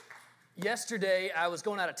Yesterday, I was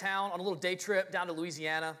going out of town on a little day trip down to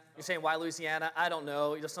Louisiana. You're saying, why Louisiana? I don't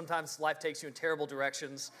know. Sometimes life takes you in terrible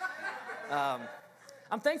directions.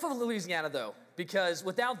 I'm thankful for Louisiana, though, because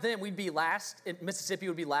without them, we'd be last. Mississippi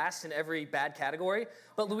would be last in every bad category.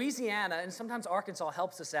 But Louisiana, and sometimes Arkansas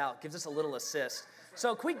helps us out, gives us a little assist.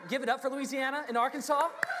 So can we give it up for Louisiana and Arkansas?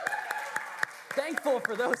 Thankful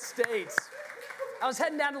for those states. I was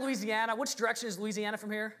heading down to Louisiana. Which direction is Louisiana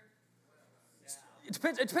from here? It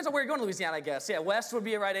depends on where you're going to Louisiana, I guess. Yeah, west would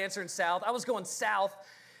be a right answer and south. I was going south.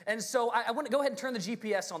 And so I want to go ahead and turn the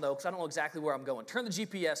GPS on, though, because I don't know exactly where I'm going. Turn the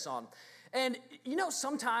GPS on. And,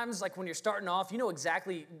 sometimes, like when you're starting off, you know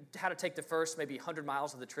exactly how to take the first maybe 100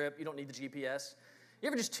 miles of the trip. You don't need the GPS. You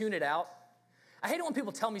ever just tune it out? I hate it when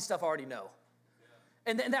people tell me stuff I already know.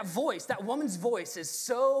 And that voice, that woman's voice is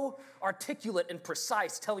so articulate and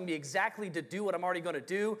precise, telling me exactly to do what I'm already going to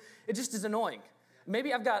do. It just is annoying.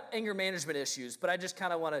 Maybe I've got anger management issues, but I just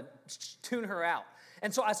kind of want to tune her out.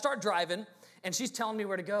 And so I start driving, and she's telling me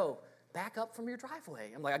where to go. Back up from your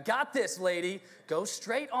driveway. I'm like, I got this, lady. Go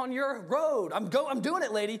straight on your road. I'm doing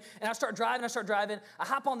it, lady. And I start driving. I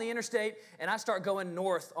hop on the interstate, and I start going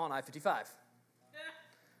north on I-55.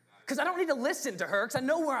 Because I don't need to listen to her, because I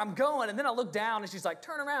know where I'm going. And then I look down, and she's like,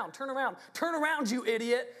 turn around, you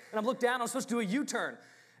idiot. And I look down, I'm supposed to do a U-turn.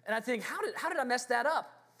 And I think, how did I mess that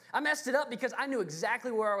up? I messed it up because I knew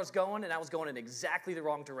exactly where I was going, and I was going in exactly the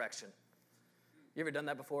wrong direction. You ever done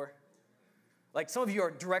that before? Like some of you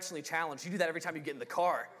are directionally challenged. You do that every time you get in the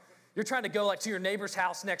car. You're trying to go to your neighbor's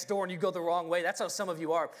house next door, and you go the wrong way. That's how some of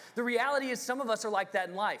you are. The reality is some of us are like that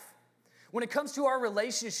in life. When it comes to our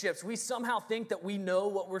relationships, we somehow think that we know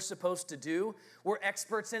what we're supposed to do. We're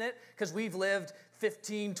experts in it because we've lived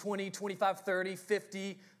 15, 20, 25, 30,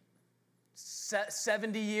 50,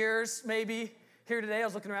 70 years maybe. Here today, I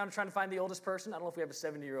was looking around trying to find the oldest person. I don't know if we have a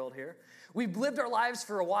 70-year-old here. We've lived our lives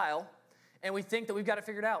for a while, and we think that we've got it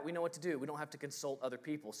figured out. We know what to do. We don't have to consult other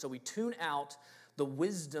people. So we tune out the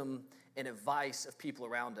wisdom and advice of people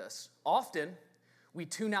around us. Often, we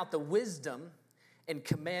tune out the wisdom and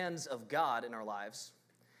commands of God in our lives,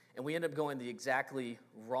 and we end up going the exactly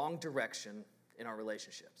wrong direction in our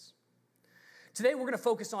relationships. Today, we're going to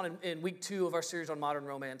focus on, in week 2 of our series on modern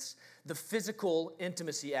romance, the physical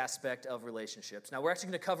intimacy aspect of relationships. Now, we're actually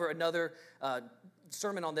going to cover another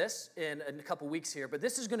sermon on this in a couple weeks here, but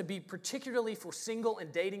this is going to be particularly for single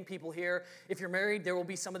and dating people here. If you're married, there will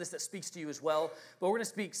be some of this that speaks to you as well, but we're going to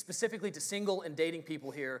speak specifically to single and dating people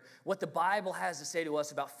here, what the Bible has to say to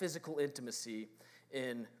us about physical intimacy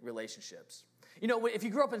in relationships. If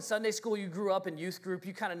you grew up in Sunday school, you grew up in youth group,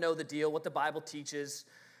 you kind of know the deal, what the Bible teaches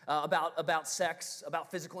about sex,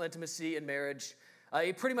 about physical intimacy in marriage.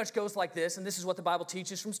 It pretty much goes like this, and this is what the Bible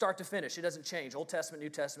teaches from start to finish. It doesn't change. Old Testament, New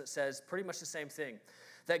Testament says pretty much the same thing.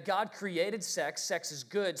 That God created sex. Sex is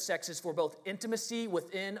good. Sex is for both intimacy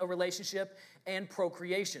within a relationship and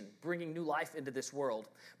procreation, bringing new life into this world.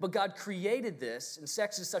 But God created this, and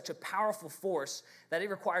sex is such a powerful force that it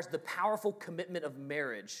requires the powerful commitment of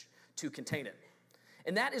marriage to contain it.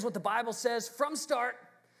 And that is what the Bible says from start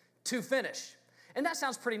to finish. And that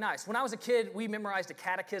sounds pretty nice. When I was a kid, we memorized a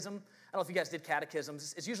catechism. I don't know if you guys did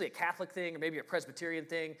catechisms. It's usually a Catholic thing or maybe a Presbyterian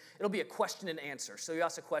thing. It'll be a question and answer. So you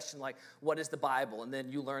ask a question like, what is the Bible? And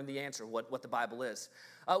then you learn the answer, what the Bible is.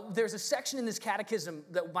 There's a section in this catechism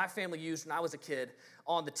that my family used when I was a kid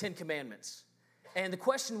on the 10 Commandments. And the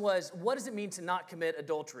question was, what does it mean to not commit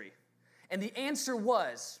adultery? And the answer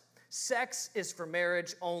was, sex is for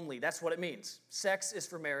marriage only. That's what it means. Sex is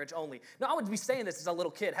for marriage only. Now, I would be saying this as a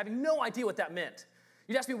little kid, having no idea what that meant.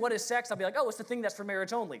 You'd ask me, what is sex? I'd be like, oh, it's the thing that's for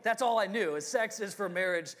marriage only. That's all I knew, is sex is for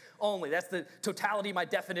marriage only. That's the totality of my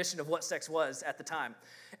definition of what sex was at the time.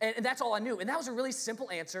 And that's all I knew. And that was a really simple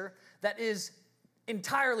answer that is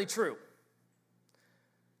entirely true.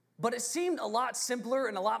 But it seemed a lot simpler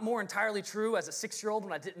and a lot more entirely true as a 6-year-old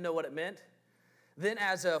when I didn't know what it meant than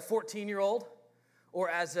as a 14-year-old or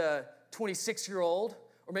as a 26-year-old,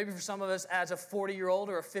 or maybe for some of us as a 40-year-old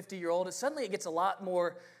or a 50-year-old. Suddenly it gets a lot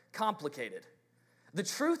more complicated. The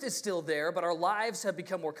truth is still there, but our lives have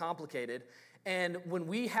become more complicated. And when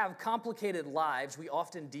we have complicated lives, we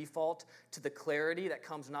often default to the clarity that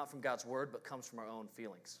comes not from God's word, but comes from our own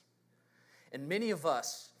feelings. And many of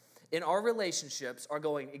us in our relationships are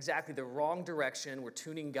going exactly the wrong direction. We're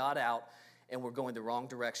tuning God out, and we're going the wrong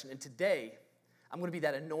direction. And today, I'm going to be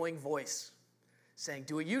that annoying voice saying,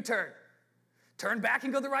 do a U-turn. Turn back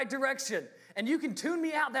and go the right direction. And you can tune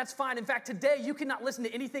me out, that's fine. In fact, today, you cannot listen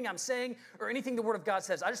to anything I'm saying or anything the Word of God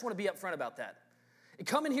says. I just want to be upfront about that. And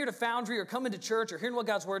come in here to Foundry or come into church or hearing what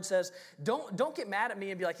God's Word says, don't get mad at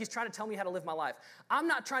me and be like, he's trying to tell me how to live my life. I'm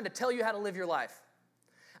not trying to tell you how to live your life.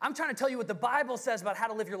 I'm trying to tell you what the Bible says about how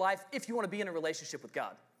to live your life if you want to be in a relationship with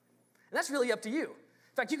God. And that's really up to you.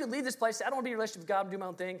 In fact, you could leave this place, say, I don't want to be in a relationship with God and do my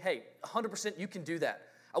own thing. Hey, 100% you can do that.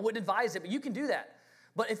 I wouldn't advise it, but you can do that.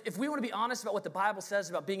 But if we want to be honest about what the Bible says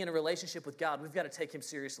about being in a relationship with God, we've got to take him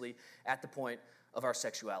seriously at the point of our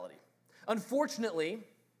sexuality. Unfortunately,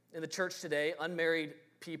 in the church today, unmarried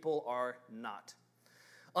people are not.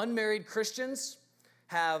 Unmarried Christians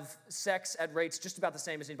have sex at rates just about the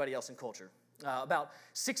same as anybody else in culture. About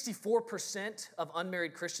 64% of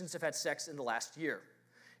unmarried Christians have had sex in the last year.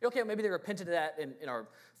 Okay, maybe they repented of that and are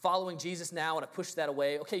following Jesus now and have pushed that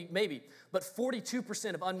away. Okay, maybe. But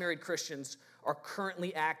 42% of unmarried Christians are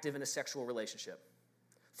currently active in a sexual relationship.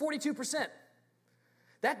 42%.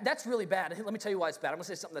 That's really bad. Let me tell you why it's bad. I'm going to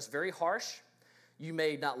say something that's very harsh. You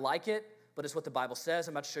may not like it, but it's what the Bible says.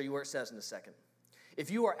 I'm about to show you where it says in a second. If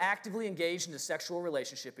you are actively engaged in a sexual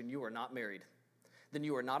relationship and you are not married, then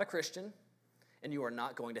you are not a Christian and you are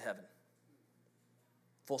not going to heaven.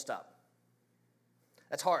 Full stop.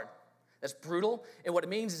 That's hard. That's brutal. And what it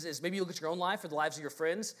means is maybe you look at your own life or the lives of your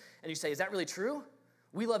friends and you say, is that really true?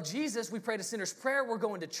 We love Jesus. We prayed a sinner's prayer. We're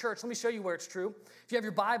going to church. Let me show you where it's true. If you have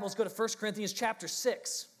your Bibles, go to 1 Corinthians chapter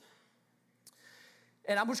 6.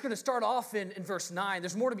 And I'm just going to start off in verse 9.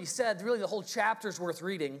 There's more to be said. Really, the whole chapter is worth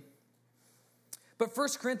reading. But 1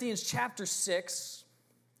 Corinthians chapter 6,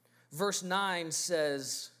 verse 9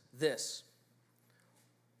 says this.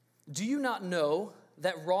 Do you not know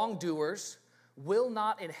that wrongdoers will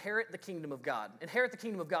not inherit the kingdom of God? Inherit the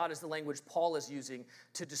kingdom of God is the language Paul is using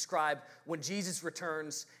to describe when Jesus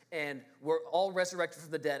returns and we're all resurrected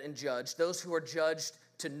from the dead and judged. Those who are judged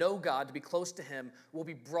to know God, to be close to him, will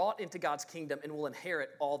be brought into God's kingdom and will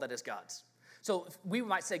inherit all that is God's. So we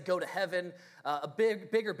might say go to heaven. A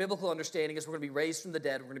bigger biblical understanding is we're going to be raised from the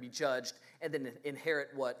dead, we're going to be judged, and then inherit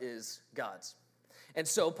what is God's. And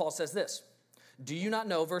so Paul says this, do you not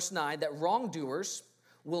know, verse 9, that wrongdoers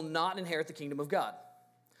will not inherit the kingdom of God?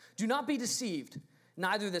 Do not be deceived.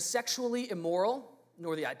 Neither the sexually immoral,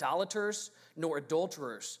 nor the idolaters, nor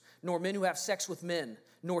adulterers, nor men who have sex with men,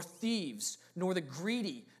 nor thieves, nor the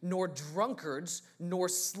greedy, nor drunkards, nor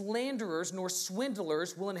slanderers, nor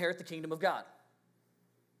swindlers will inherit the kingdom of God.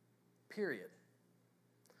 Period.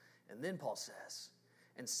 And then Paul says,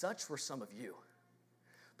 and such were some of you,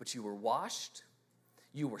 but you were washed,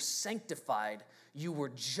 you were sanctified, you were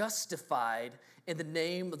justified in the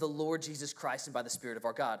name of the Lord Jesus Christ and by the Spirit of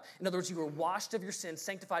our God. In other words, you were washed of your sins.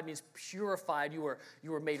 Sanctified means purified. You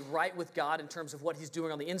were made right with God in terms of what he's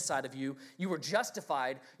doing on the inside of you. You were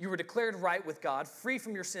justified. You were declared right with God, free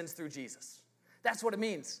from your sins through Jesus. That's what it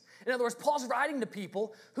means. In other words, Paul's writing to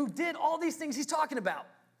people who did all these things he's talking about.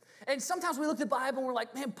 And sometimes we look at the Bible and we're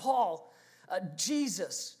like, man, Paul,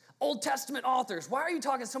 Jesus, Old Testament authors, why are you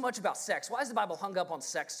talking so much about sex? Why is the Bible hung up on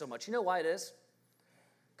sex so much? You know why it is?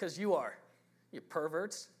 Because you are. You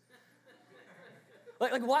perverts.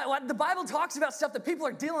 Why the Bible talks about stuff that people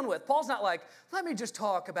are dealing with. Paul's not like, let me just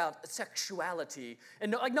talk about sexuality.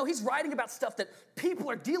 And no, he's writing about stuff that people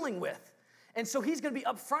are dealing with. And so he's going to be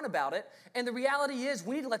upfront about it. And the reality is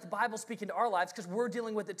we need to let the Bible speak into our lives because we're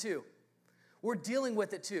dealing with it too. We're dealing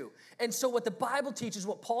with it too. And so what the Bible teaches,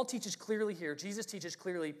 what Paul teaches clearly here, Jesus teaches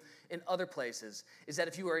clearly in other places, is that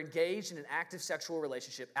if you are engaged in an active sexual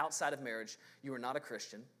relationship outside of marriage, you are not a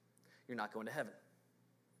Christian. You're not going to heaven.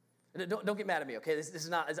 Don't get mad at me, okay? This is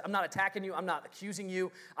not, I'm not attacking you. I'm not accusing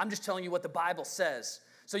you. I'm just telling you what the Bible says.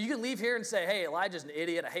 So you can leave here and say, hey, Elijah's an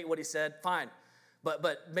idiot. I hate what he said. Fine. But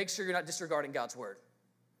make sure you're not disregarding God's word.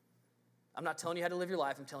 I'm not telling you how to live your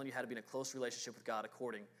life. I'm telling you how to be in a close relationship with God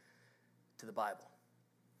according to the Bible.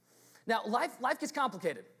 Now, life gets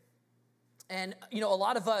complicated. And, a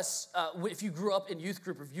lot of us, if you grew up in youth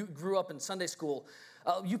group or if you grew up in Sunday school,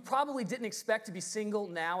 you probably didn't expect to be single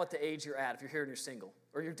now at the age you're at, if you're here and you're single,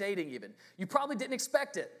 or you're dating even. You probably didn't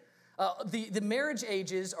expect it. The marriage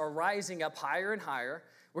ages are rising up higher and higher.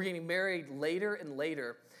 We're getting married later and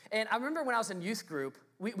later. And I remember when I was in youth group,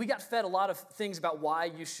 we got fed a lot of things about why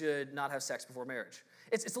you should not have sex before marriage.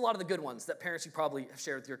 It's a lot of the good ones that parents you probably have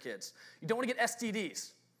shared with your kids. You don't want to get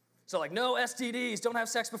STDs. So no STDs, don't have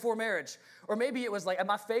sex before marriage. Or maybe it was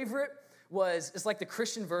my favorite it's like the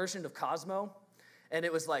Christian version of Cosmo. And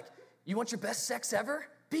it was you want your best sex ever?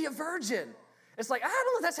 Be a virgin. It's I don't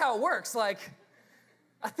know if that's how it works. I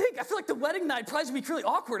feel like the wedding night probably would be really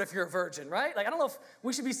awkward if you're a virgin, right? I don't know if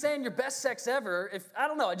we should be saying your best sex ever. I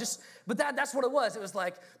don't know. But that's what it was. It was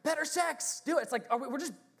better sex. Do it.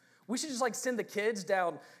 It's we should just send the kids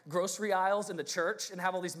down grocery aisles in the church and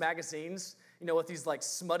have all these magazines, with these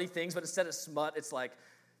smutty things. But instead of smut, it's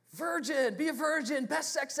virgin, be a virgin,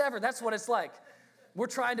 best sex ever. That's what it's like. We're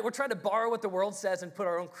trying to borrow what the world says and put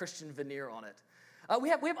our own Christian veneer on it. We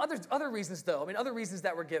have other reasons, though. I mean, other reasons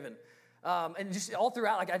that were given. And just all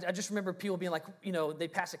throughout, like I just remember people being like, they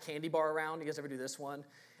pass a candy bar around. You guys ever do this one?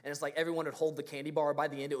 And it's like everyone would hold the candy bar. By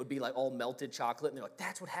the end, it would be like all melted chocolate. And they're like,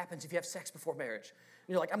 that's what happens if you have sex before marriage. And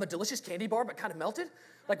you're like, I'm a delicious candy bar, but kind of melted?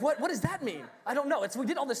 Like, what does that mean? I don't know. We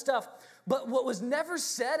did all this stuff. But what was never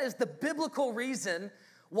said is the biblical reason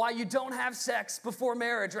why you don't have sex before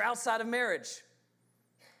marriage or outside of marriage.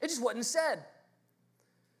 It just wasn't said.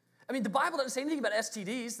 I mean, the Bible doesn't say anything about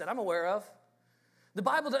STDs that I'm aware of. The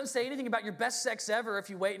Bible doesn't say anything about your best sex ever if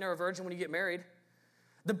you wait and are a virgin when you get married.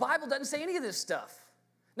 The Bible doesn't say any of this stuff.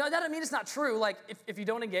 Now, that doesn't mean it's not true. Like, if you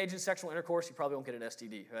don't engage in sexual intercourse, you probably won't get an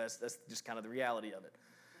STD. That's just kind of the reality of it.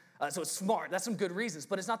 So it's smart. That's some good reasons,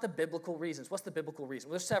 but it's not the biblical reasons. What's the biblical reason?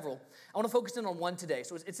 Well, there's several. I want to focus in on one today.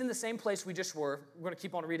 So it's in the same place we just were. We're going to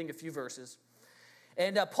keep on reading a few verses.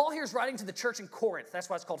 And Paul here is writing to the church in Corinth. That's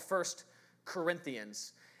why it's called 1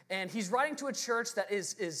 Corinthians. And he's writing to a church that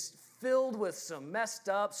is filled with some messed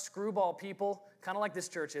up screwball people, kind of like this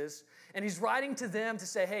church is. And he's writing to them to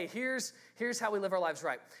say, hey, here's how we live our lives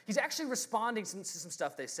right. He's actually responding to some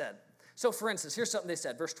stuff they said. So, for instance, here's something they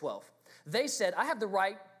said, verse 12. They said, I have the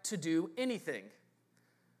right to do anything.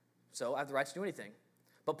 So, I have the right to do anything.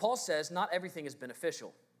 But Paul says, not everything is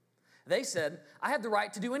beneficial. They said, I have the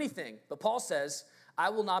right to do anything. But Paul says, I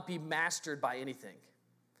will not be mastered by anything.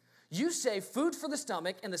 You say food for the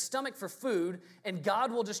stomach and the stomach for food, and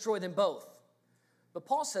God will destroy them both. But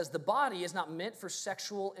Paul says the body is not meant for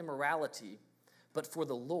sexual immorality, but for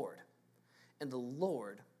the Lord, and the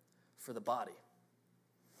Lord for the body.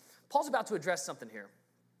 Paul's about to address something here.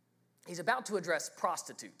 He's about to address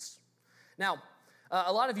prostitutes. Now,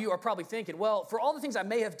 a lot of you are probably thinking, well, for all the things I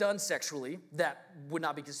may have done sexually that would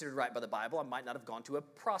not be considered right by the Bible, I might not have gone to a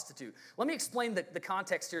prostitute. Let me explain the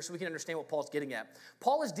context here so we can understand what Paul's getting at.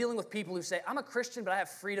 Paul is dealing with people who say, I'm a Christian, but I have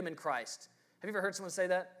freedom in Christ. Have you ever heard someone say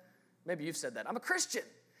that? Maybe you've said that. I'm a Christian.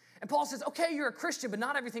 And Paul says, okay, you're a Christian, but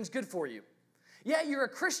not everything's good for you. Yeah, you're a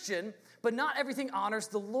Christian, but not everything honors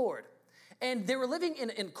the Lord. And they were living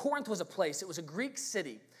in Corinth was a place. It was a Greek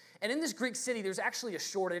city. And in this Greek city, there's actually a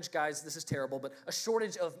shortage, guys, this is terrible, but a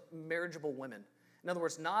shortage of marriageable women. In other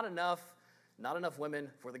words, not enough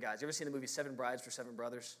women for the guys. You ever seen the movie Seven Brides for Seven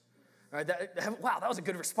Brothers? All right, wow, that was a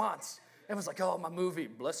good response. Everyone's like, oh, my movie,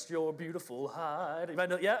 Bless Your Beautiful Hide. Anybody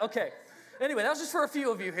know? Yeah, okay. Anyway, that was just for a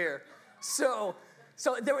few of you here. So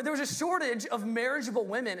there was a shortage of marriageable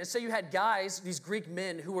women, and so you had guys, these Greek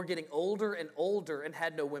men, who were getting older and older and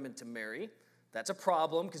had no women to marry. That's a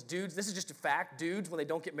problem, because dudes, this is just a fact, dudes, when they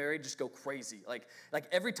don't get married, just go crazy. Like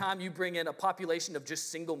every time you bring in a population of just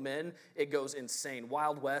single men, it goes insane.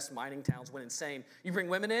 Wild West, mining towns went insane. You bring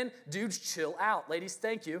women in, dudes chill out. Ladies,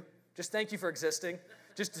 thank you. Just thank you for existing,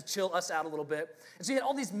 just to chill us out a little bit. And so you had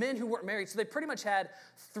all these men who weren't married, so they pretty much had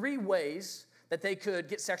 3 ways that they could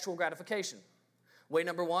get sexual gratification. Way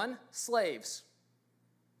number 1, slaves.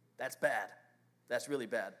 That's bad. That's really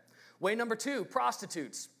bad. Way number 2,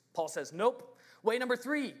 prostitutes. Paul says, nope. Way number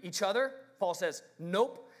 3, each other. Paul says,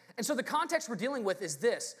 nope. And so the context we're dealing with is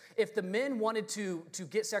this. If the men wanted to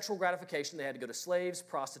get sexual gratification, they had to go to slaves,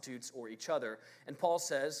 prostitutes, or each other. And Paul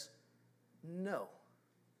says, no.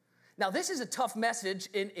 Now, this is a tough message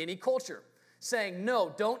in any culture, saying,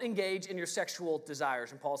 no, don't engage in your sexual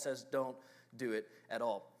desires. And Paul says, don't do it at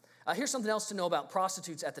all. Here's something else to know about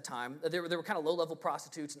prostitutes at the time. There were kind of low-level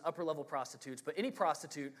prostitutes and upper-level prostitutes, but any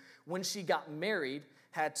prostitute, when she got married,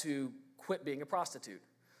 had to quit being a prostitute.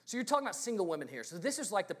 So you're talking about single women here. So this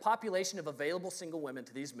is like the population of available single women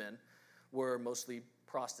to these men were mostly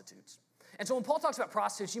prostitutes. And so when Paul talks about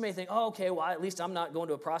prostitutes, you may think, oh, okay, well, at least I'm not going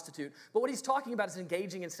to a prostitute. But what he's talking about is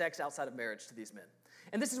engaging in sex outside of marriage to these men.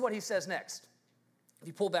 And this is what he says next. If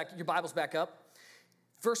you pull back your Bibles back up,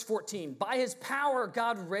 verse 14, by his power,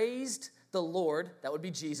 God raised the Lord, that would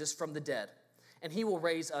be Jesus, from the dead, and he will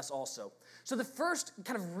raise us also. So the first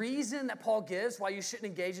kind of reason that Paul gives why you shouldn't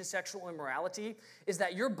engage in sexual immorality is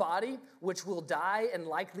that your body, which will die and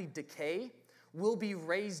likely decay, will be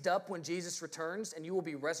raised up when Jesus returns, and you will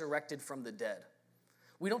be resurrected from the dead.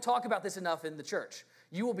 We don't talk about this enough in the church.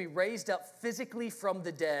 You will be raised up physically from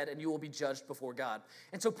the dead, and you will be judged before God.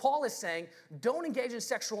 And so Paul is saying, don't engage in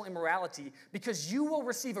sexual immorality because you will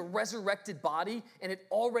receive a resurrected body, and it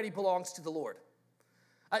already belongs to the Lord.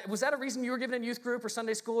 Was that a reason you were given in youth group or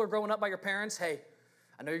Sunday school or growing up by your parents? Hey,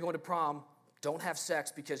 I know you're going to prom. Don't have sex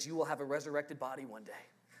because you will have a resurrected body one day.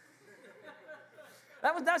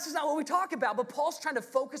 That's just not what we talk about. But Paul's trying to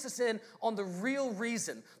focus us in on the real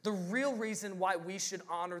reason why we should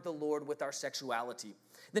honor the Lord with our sexuality.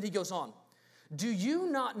 Then he goes on. Do you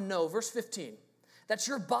not know, verse 15, that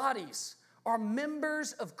your bodies are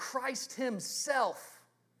members of Christ himself?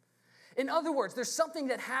 In other words, there's something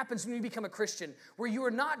that happens when you become a Christian where you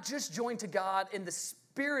are not just joined to God in the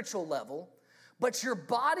spiritual level, but your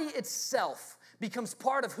body itself becomes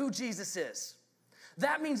part of who Jesus is.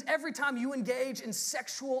 That means every time you engage in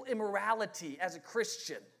sexual immorality as a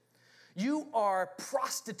Christian, you are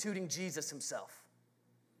prostituting Jesus himself.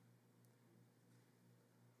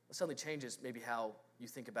 It suddenly changes maybe how you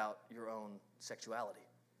think about your own sexuality.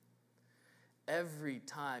 Every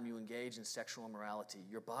time you engage in sexual immorality,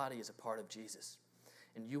 your body is a part of Jesus.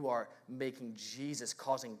 And you are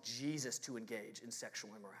causing Jesus to engage in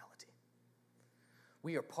sexual immorality.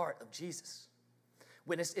 We are part of Jesus.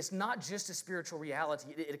 When it's not just a spiritual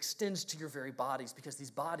reality, it extends to your very bodies, because these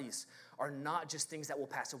bodies are not just things that will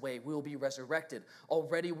pass away. We will be resurrected.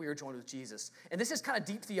 Already we are joined with Jesus. And this is kind of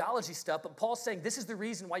deep theology stuff, but Paul's saying this is the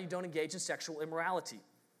reason why you don't engage in sexual immorality.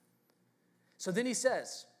 So then he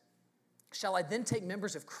says, shall I then take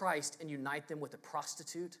members of Christ and unite them with a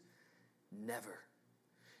prostitute? Never.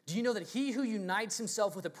 Do you know that he who unites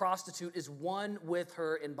himself with a prostitute is one with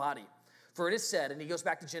her in body? For it is said, and he goes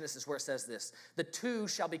back to Genesis where it says this, the two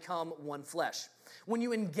shall become one flesh. When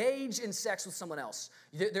you engage in sex with someone else,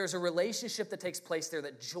 there's a relationship that takes place there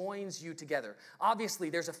that joins you together. Obviously,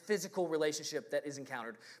 there's a physical relationship that is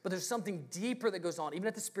encountered, but there's something deeper that goes on, even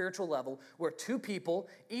at the spiritual level, where two people,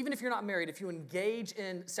 even if you're not married, if you engage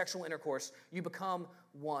in sexual intercourse, you become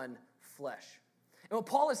one flesh. And what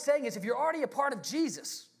Paul is saying is, if you're already a part of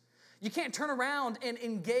Jesus, you can't turn around and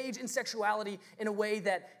engage in sexuality in a way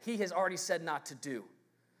that he has already said not to do.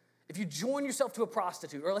 If you join yourself to a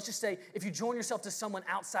prostitute, or let's just say if you join yourself to someone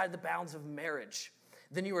outside the bounds of marriage,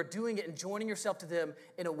 then you are doing it and joining yourself to them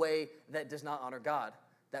in a way that does not honor God,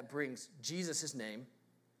 that brings Jesus' name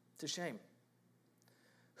to shame.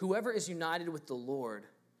 Whoever is united with the Lord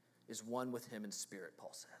is one with him in spirit,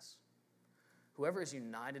 Paul says. Whoever is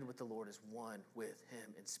united with the Lord is one with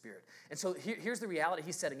him in spirit. And so here's the reality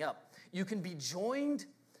he's setting up. You can be joined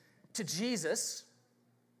to Jesus,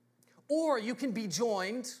 or you can be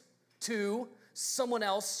joined to someone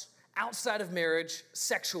else outside of marriage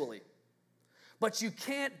sexually. But you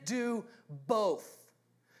can't do both.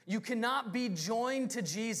 You cannot be joined to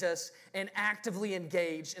Jesus and actively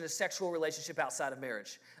engaged in a sexual relationship outside of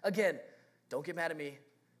marriage. Again, don't get mad at me.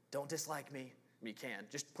 Don't dislike me. You can.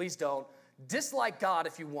 Just please don't. Dislike God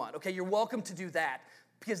if you want. Okay, you're welcome to do that,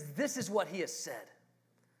 because this is what he has said.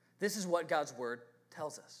 This is what God's word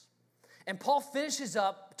tells us. And Paul finishes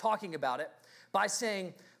up talking about it by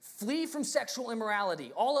saying, flee from sexual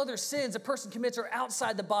immorality. All other sins a person commits are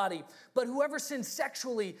outside the body, but whoever sins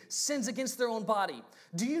sexually sins against their own body.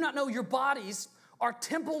 Do you not know your bodies are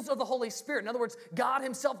temples of the Holy Spirit? In other words, God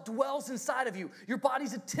himself dwells inside of you. Your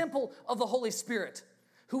body's a temple of the Holy Spirit,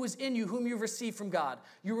 who is in you, whom you've received from God.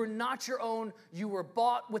 You are not your own. You were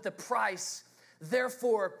bought with a price.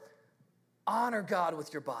 Therefore, honor God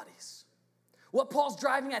with your bodies. What Paul's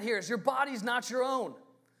driving at here is your body's not your own.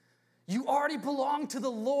 You already belong to the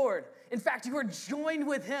Lord. In fact, you are joined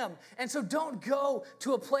with him. And so don't go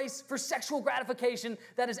to a place for sexual gratification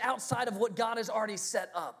that is outside of what God has already set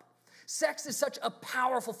up. Sex is such a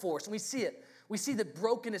powerful force, and we see it. We see the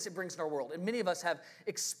brokenness it brings in our world. And many of us have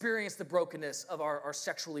experienced the brokenness of our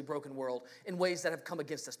sexually broken world in ways that have come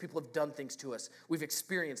against us. People have done things to us. We've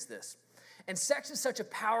experienced this. And sex is such a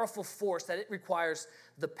powerful force that it requires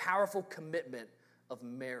the powerful commitment of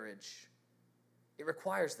marriage. It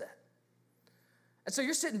requires that. And so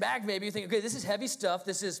you're sitting back maybe, you think, okay, this is heavy stuff.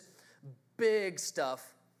 This is big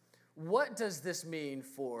stuff. What does this mean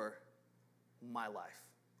for my life?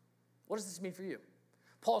 What does this mean for you?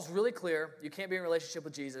 Paul's really clear. You can't be in a relationship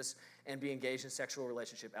with Jesus and be engaged in sexual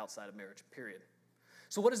relationship outside of marriage, period.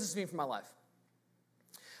 So what does this mean for my life?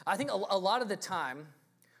 I think a lot of the time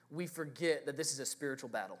we forget that this is a spiritual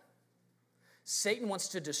battle. Satan wants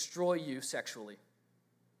to destroy you sexually.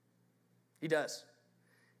 He does.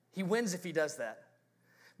 He wins if he does that.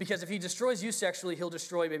 Because if he destroys you sexually, he'll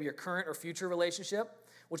destroy maybe your current or future relationship,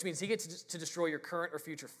 which means he gets to destroy your current or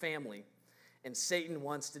future family. And Satan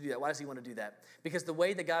wants to do that. Why does he want to do that? Because the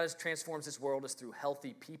way that God transforms this world is through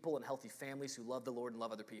healthy people and healthy families who love the Lord and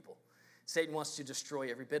love other people. Satan wants to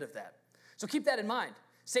destroy every bit of that. So keep that in mind.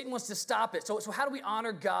 Satan wants to stop it. So how do we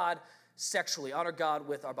honor God sexually, honor God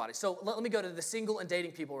with our bodies? So let me go to the single and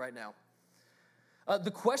dating people right now.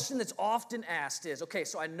 The question that's often asked is, okay,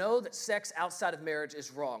 so I know that sex outside of marriage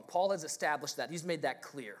is wrong. Paul has established that. He's made that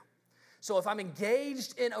clear. So if I'm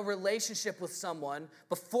engaged in a relationship with someone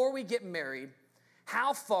before we get married,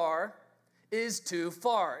 how far is too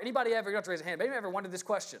far? Anybody ever, you don't have to raise a hand, but anybody ever wondered this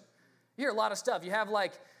question? You hear a lot of stuff. You have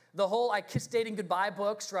like the whole I Kiss Dating Goodbye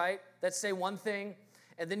books, right, that say one thing.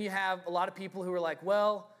 And then you have a lot of people who are like,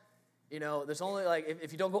 well, There's only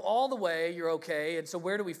if you don't go all the way, you're okay. And so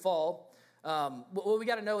where do we fall? What we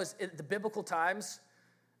got to know is in the biblical times,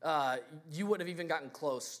 you wouldn't have even gotten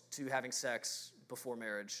close to having sex before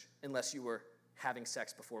marriage unless you were having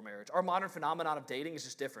sex before marriage. Our modern phenomenon of dating is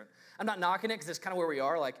just different. I'm not knocking it because it's kind of where we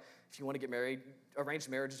are. Like, if you want to get married, arranged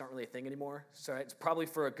marriages aren't really a thing anymore. So it's probably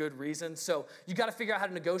for a good reason. So you got to figure out how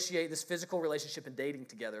to negotiate this physical relationship and dating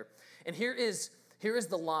together. And here is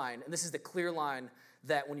the line, and this is the clear line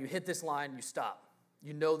that when you hit this line, you stop.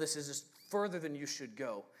 You know this is just further than you should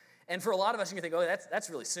go. And for a lot of us, you can think, oh, that's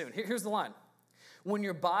really soon. Here's the line. When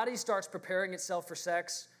your body starts preparing itself for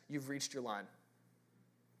sex, you've reached your line.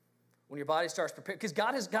 When your body starts preparing, because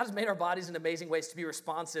God has made our bodies in amazing ways to be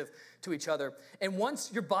responsive to each other. And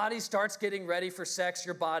once your body starts getting ready for sex,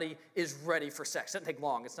 your body is ready for sex. It doesn't take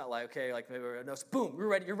long. It's not like, okay, like maybe boom, you're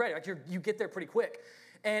ready. You're ready. Like you get there pretty quick.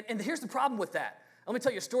 And here's the problem with that. Let me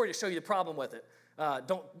tell you a story to show you the problem with it.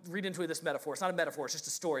 Don't read into this metaphor. It's not a metaphor. It's just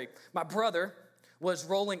a story. My brother was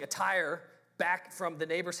rolling a tire back from the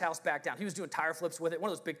neighbor's house back down. He was doing tire flips with it.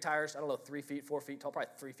 One of those big tires, I don't know, 3 feet, 4 feet tall,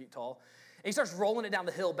 probably 3 feet tall. And he starts rolling it down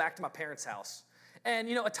the hill back to my parents' house. And,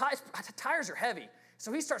 tires are heavy.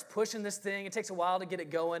 So he starts pushing this thing. It takes a while to get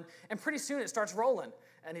it going. And pretty soon it starts rolling.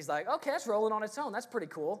 And he's like, okay, it's rolling on its own. That's pretty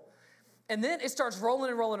cool. And then it starts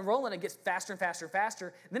rolling and rolling and rolling and gets faster and faster and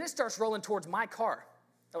faster. And then it starts rolling towards my car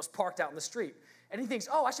that was parked out in the street. And he thinks,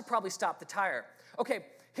 oh, I should probably stop the tire. Okay,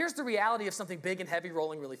 here's the reality of something big and heavy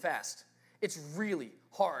rolling really fast. It's really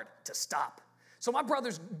hard to stop. So my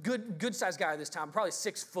brother's good-sized guy this time, probably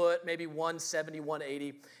 6 foot, maybe 170,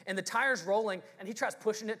 180. And the tire's rolling, and he tries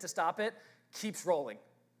pushing it to stop it, keeps rolling.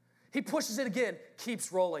 He pushes it again,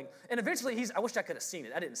 keeps rolling. And eventually I wish I could have seen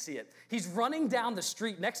it. I didn't see it. He's running down the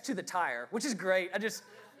street next to the tire, which is great.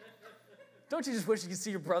 Don't you just wish you could see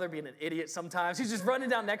your brother being an idiot sometimes? He's just running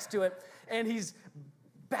down next to it, and he's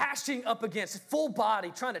bashing up against his full body,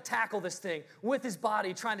 trying to tackle this thing with his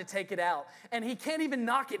body, trying to take it out. And he can't even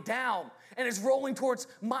knock it down. And it's rolling towards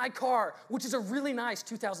my car, which is a really nice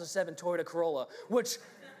 2007 Toyota Corolla, which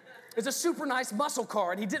is a super nice muscle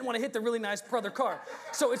car. And he didn't want to hit the really nice brother car.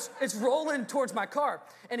 So it's rolling towards my car.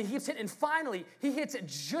 And he keeps hitting. And finally, he hits it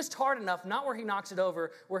just hard enough, not where he knocks it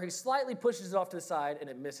over, where he slightly pushes it off to the side, and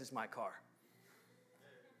it misses my car.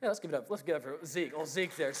 Yeah, let's give it up. Let's give it up for Zeke. Oh,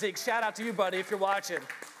 Zeke there. Zeke, shout out to you, buddy, if you're watching.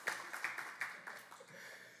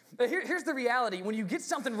 But here's the reality. When you get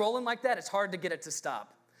something rolling like that, it's hard to get it to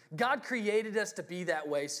stop. God created us to be that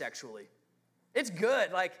way sexually. It's good.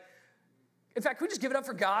 In fact, can we just give it up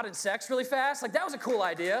for God and sex really fast? That was a cool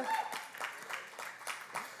idea.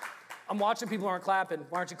 I'm watching people aren't clapping.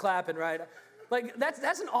 Why aren't you clapping, right?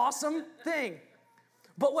 That's an awesome thing.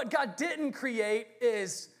 But what God didn't create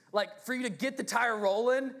is for you to get the tire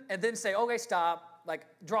rolling and then say, okay, stop,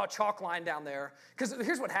 draw a chalk line down there. Because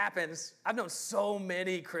here's what happens. I've known so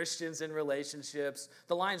many Christians in relationships.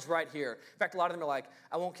 The line's right here. In fact, a lot of them are like,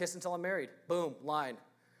 I won't kiss until I'm married. Boom, line.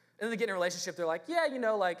 And then they get in a relationship, they're like, yeah, I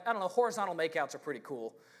don't know, horizontal makeouts are pretty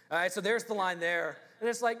cool. All right, so there's the line there. And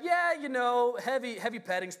it's heavy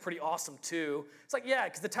petting's pretty awesome too. It's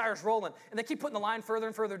because the tire's rolling. And they keep putting the line further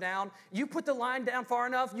and further down. You put the line down far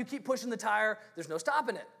enough, you keep pushing the tire, there's no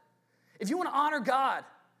stopping it. If you want to honor God,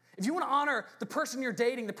 if you want to honor the person you're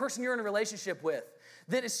dating, the person you're in a relationship with,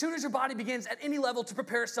 then as soon as your body begins at any level to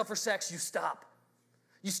prepare itself for sex, you stop.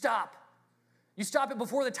 You stop. You stop it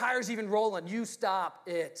before the tire's even rolling. You stop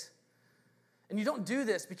it. And you don't do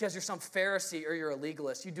this because you're some Pharisee or you're a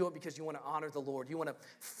legalist. You do it because you want to honor the Lord. You want to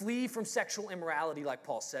flee from sexual immorality, like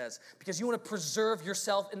Paul says, because you want to preserve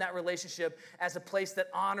yourself in that relationship as a place that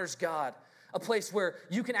honors God. A place where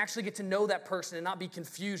you can actually get to know that person and not be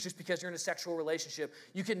confused just because you're in a sexual relationship.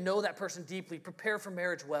 You can know that person deeply, prepare for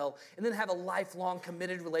marriage well, and then have a lifelong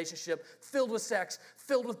committed relationship filled with sex,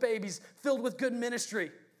 filled with babies, filled with good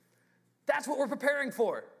ministry. That's what we're preparing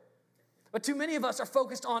for. But too many of us are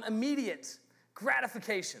focused on immediate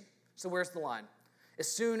gratification. So where's the line? As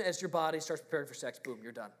soon as your body starts preparing for sex, boom,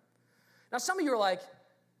 you're done. Now some of you are like,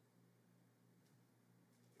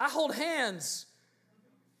 I hold hands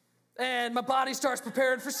and my body starts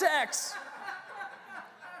preparing for sex.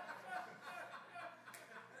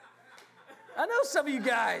 I know some of you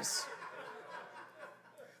guys.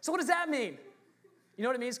 So what does that mean? You know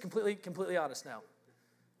what it means? Completely honest now.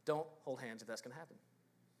 Don't hold hands if that's going to happen.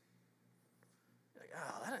 You're like,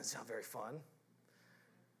 oh, that doesn't sound very fun.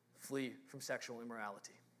 Flee from sexual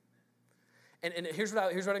immorality. And here's what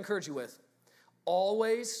I encourage you with.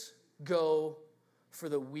 Always go for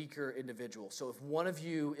the weaker individual. So if one of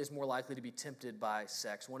you is more likely to be tempted by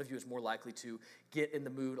sex, one of you is more likely to get in the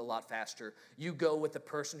mood a lot faster, you go with the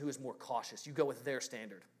person who is more cautious. You go with their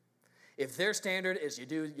standard. If their standard is you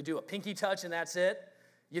do a pinky touch and that's it,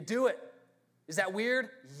 you do it. Is that weird?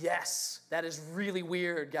 Yes. That is really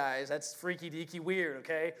weird, guys. That's freaky deaky weird,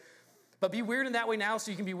 okay? But be weird in that way now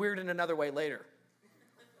so you can be weird in another way later.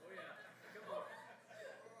 Oh, yeah. Come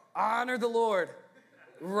on. Honor the Lord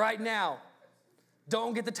right now.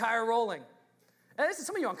 Don't get the tire rolling. And this is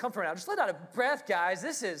some of you uncomfortable now. Just let out a breath, guys.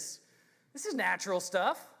 This is natural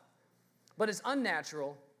stuff. But it's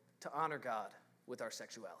unnatural to honor God with our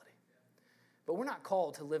sexuality. But we're not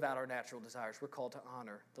called to live out our natural desires. We're called to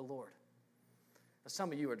honor the Lord. Now,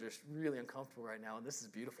 some of you are just really uncomfortable right now, and this is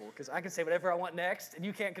beautiful because I can say whatever I want next, and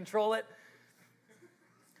you can't control it.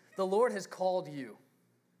 The Lord has called you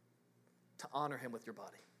to honor him with your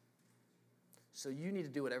body. So you need to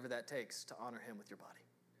do whatever that takes to honor him with your body.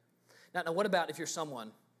 Now what about if you're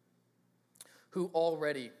someone who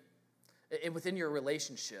already, within your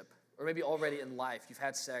relationship, or maybe already in life, you've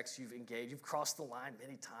had sex, you've engaged, you've crossed the line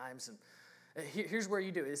many times, and here's where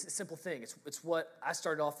you do it. It's a simple thing. It's what I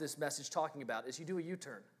started off this message talking about, is you do a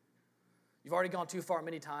U-turn. You've already gone too far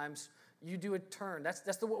many times. You do a turn. That's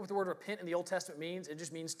what the word repent in the Old Testament means. It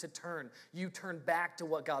just means to turn. You turn back to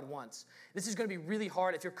what God wants. This is going to be really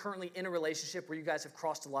hard if you're currently in a relationship where you guys have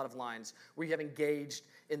crossed a lot of lines, where you have engaged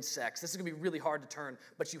in sex. This is going to be really hard to turn,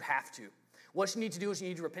 but you have to. What you need to do is you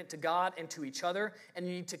need to repent to God and to each other, and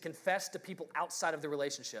you need to confess to people outside of the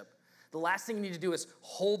relationship. The last thing you need to do is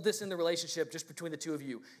hold this in the relationship just between the two of you.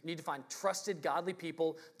 You need to find trusted, godly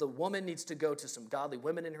people. The woman needs to go to some godly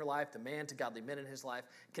women in her life, the man to godly men in his life.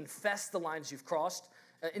 Confess the lines you've crossed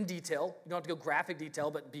in detail. You don't have to go graphic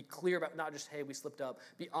detail, but be clear about not just, hey, we slipped up.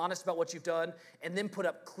 Be honest about what you've done, and then put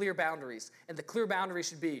up clear boundaries. And the clear boundary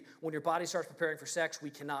should be, when your body starts preparing for sex, we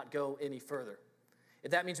cannot go any further. If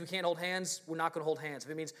that means we can't hold hands, we're not going to hold hands. If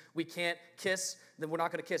it means we can't kiss, then we're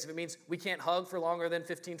not going to kiss. If it means we can't hug for longer than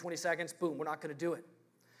 15, 20 seconds, boom, we're not going to do it.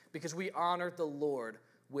 Because we honor the Lord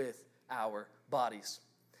with our bodies.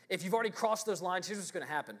 If you've already crossed those lines, here's what's going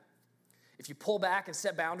to happen. If you pull back and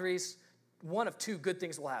set boundaries, one of two good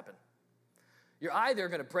things will happen. You're either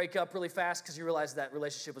going to break up really fast because you realize that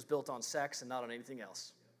relationship was built on sex and not on anything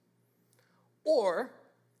else. Or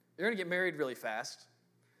you're going to get married really fast,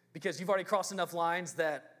 because you've already crossed enough lines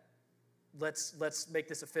that let's make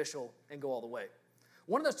this official and go all the way.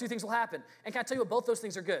 One of those two things will happen. And can I tell you what? Both those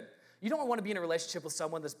things are good. You don't want to be in a relationship with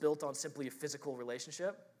someone that's built on simply a physical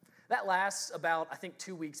relationship. That lasts about, I think,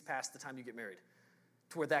 2 weeks past the time you get married,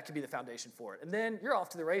 to where that could be the foundation for it. And then you're off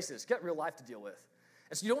to the races. You got real life to deal with.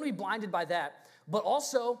 And so you don't want to be blinded by that. But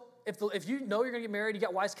also, if you know you're going to get married, you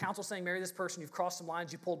got wise counsel saying marry this person, you've crossed some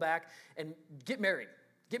lines, you pulled back, and get married.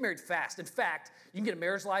 Get married fast. In fact, you can get a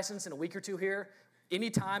marriage license in a week or two here.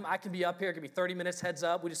 Anytime I can be up here, give me 30 minutes heads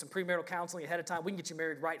up. We do some premarital counseling ahead of time. We can get you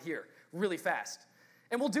married right here, really fast.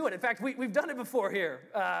 And we'll do it. In fact, we've done it before here.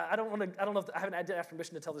 I haven't asked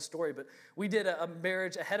permission to tell this story, but we did a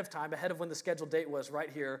marriage ahead of time, ahead of when the scheduled date was, right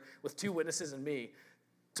here with 2 witnesses and me,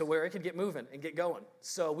 to where it could get moving and get going.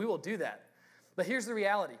 So we will do that. But here's the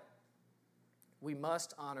reality. We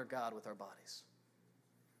must honor God with our bodies.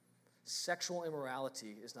 Sexual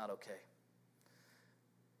immorality is not okay.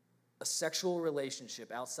 A sexual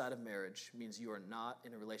relationship outside of marriage means you are not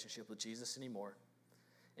in a relationship with Jesus anymore,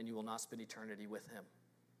 and you will not spend eternity with him.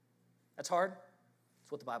 That's hard.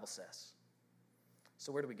 That's what the Bible says.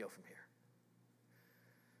 So where do we go from here?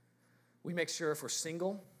 We make sure if we're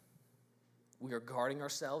single, we are guarding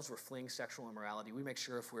ourselves. We're fleeing sexual immorality. We make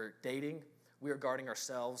sure if we're dating, we are guarding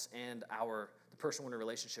ourselves and the person we're in a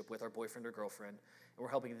relationship with, our boyfriend or girlfriend, and we're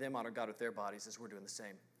helping them honor God with their bodies as we're doing the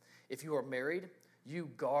same. If you are married, you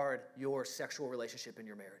guard your sexual relationship in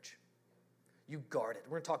your marriage. You guard it.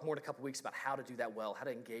 We're going to talk more in a couple weeks about how to do that well, how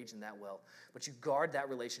to engage in that well. But you guard that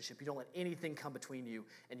relationship. You don't let anything come between you,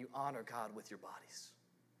 and you honor God with your bodies.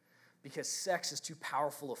 Because sex is too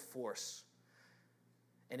powerful a force,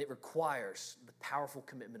 and it requires the powerful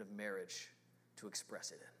commitment of marriage to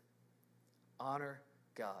express it in. Honor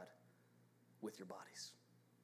God with your bodies.